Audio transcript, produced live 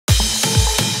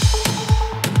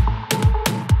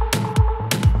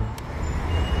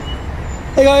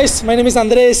Hey guys, my name is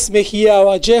Andres Mejia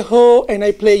Vallejo and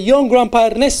I play young Grandpa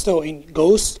Ernesto in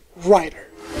Ghostwriter.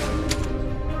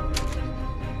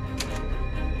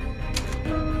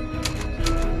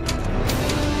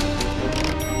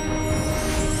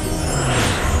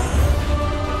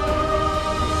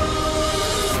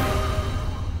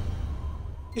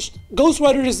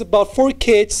 Ghostwriter is about 4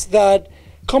 kids that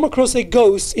come across a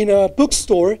ghost in a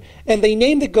bookstore and they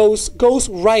name the ghost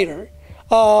Ghostwriter.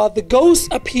 The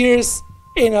ghost appears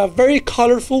in a very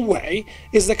colorful way.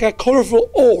 It's like a colorful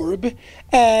orb,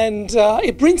 and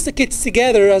it brings the kids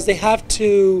together as they have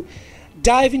to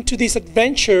dive into this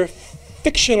adventure,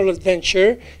 fictional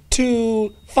adventure,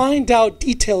 to find out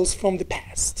details from the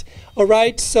past.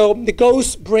 Alright, so the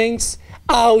ghost brings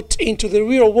out into the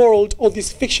real world all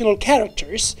these fictional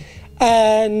characters,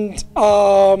 and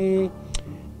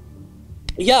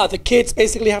yeah, the kids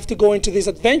basically have to go into this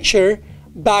adventure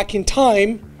back in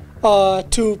time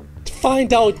to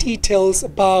find out details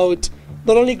about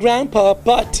not only Grandpa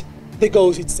but the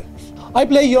ghost itself. I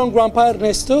play young Grandpa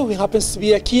Ernesto, who happens to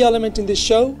be a key element in this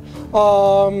show.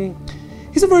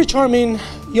 He's a very charming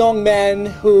young man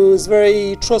who's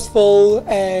very trustful,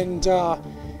 and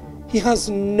he has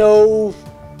no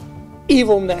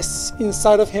evilness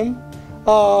inside of him.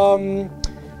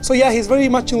 So yeah, he's very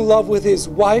much in love with his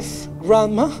wife,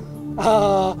 Grandma,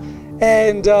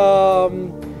 and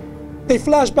they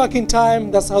flash back in time.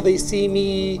 That's how they see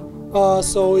me.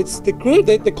 So it's the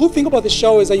cool thing about the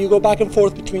show is that you go back and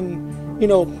forth between, you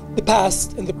know, the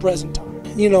past and the present time.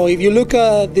 You know, if you look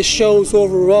at the shows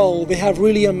overall, they have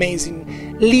really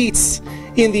amazing leads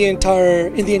in the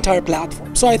entire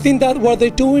platform. So I think that what they're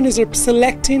doing is they're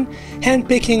selecting,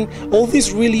 handpicking all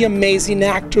these really amazing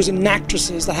actors and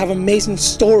actresses that have amazing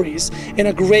stories and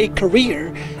a great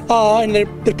career, and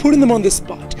they're putting them on the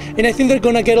spot. And I think they're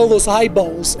gonna get all those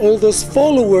eyeballs, all those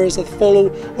followers that follow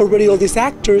already all these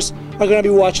actors are gonna be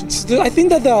watching. So I think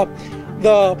that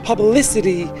the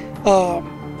publicity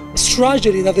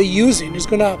strategy that they're using is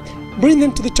gonna bring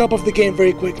them to the top of the game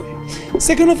very quickly.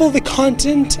 Second of all, the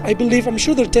content, I'm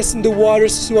sure they're testing the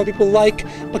waters to see what people like,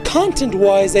 but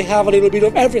content-wise, they have a little bit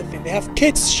of everything. They have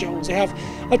kids shows, they have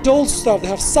adult stuff, they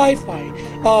have sci-fi.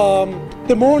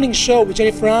 The morning show with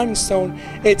Jennifer Aniston,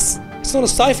 it's not a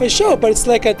sci-fi show, but it's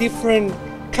like a different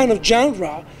kind of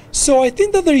genre. So I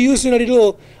think that they're using a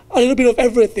little bit of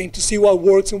everything to see what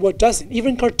works and what doesn't,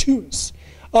 even cartoons.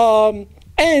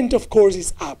 And of course,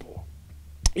 it's Apple.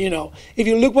 You know, if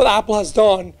you look what Apple has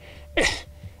done,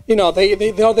 you know,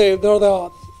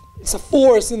 it's a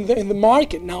force in the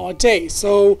market nowadays.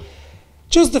 So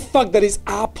just the fact that it's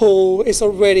Apple is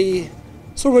already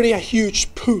a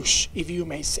huge push, if you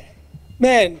may say.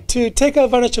 Man, to take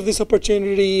advantage of this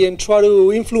opportunity and try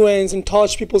to influence and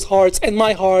touch people's hearts and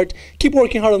my heart, keep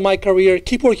working hard on my career,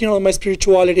 keep working hard on my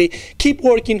spirituality, keep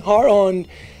working hard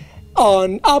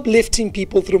on uplifting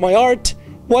people through my art.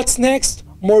 What's next?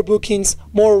 More bookings,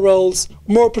 more roles,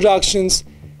 more productions,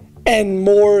 and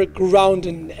more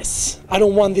groundedness. I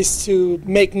don't want this to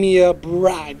make me a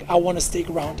brag. I want to stay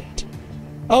grounded.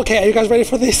 Okay, are you guys ready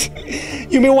for this?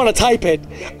 You may want to type it.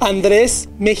 Andres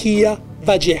Mejia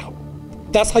Vallejo.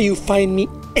 That's how you find me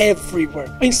everywhere.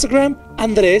 Instagram,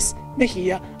 Andres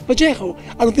Mejia Vallejo.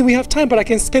 I don't think we have time, but I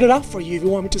can spell it out for you if you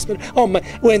want me to spell it. Oh,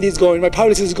 Wendy's going, my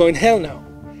publicist is going, hell no.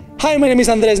 Hi, my name is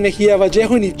Andres Mejia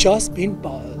Vallejo, and you've just been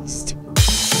buzzed.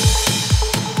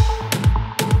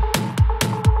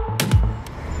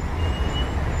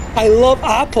 I love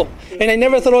Apple, and I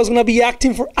never thought I was going to be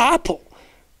acting for Apple.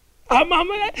 I'm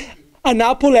an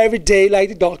apple every day, like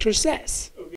the doctor says.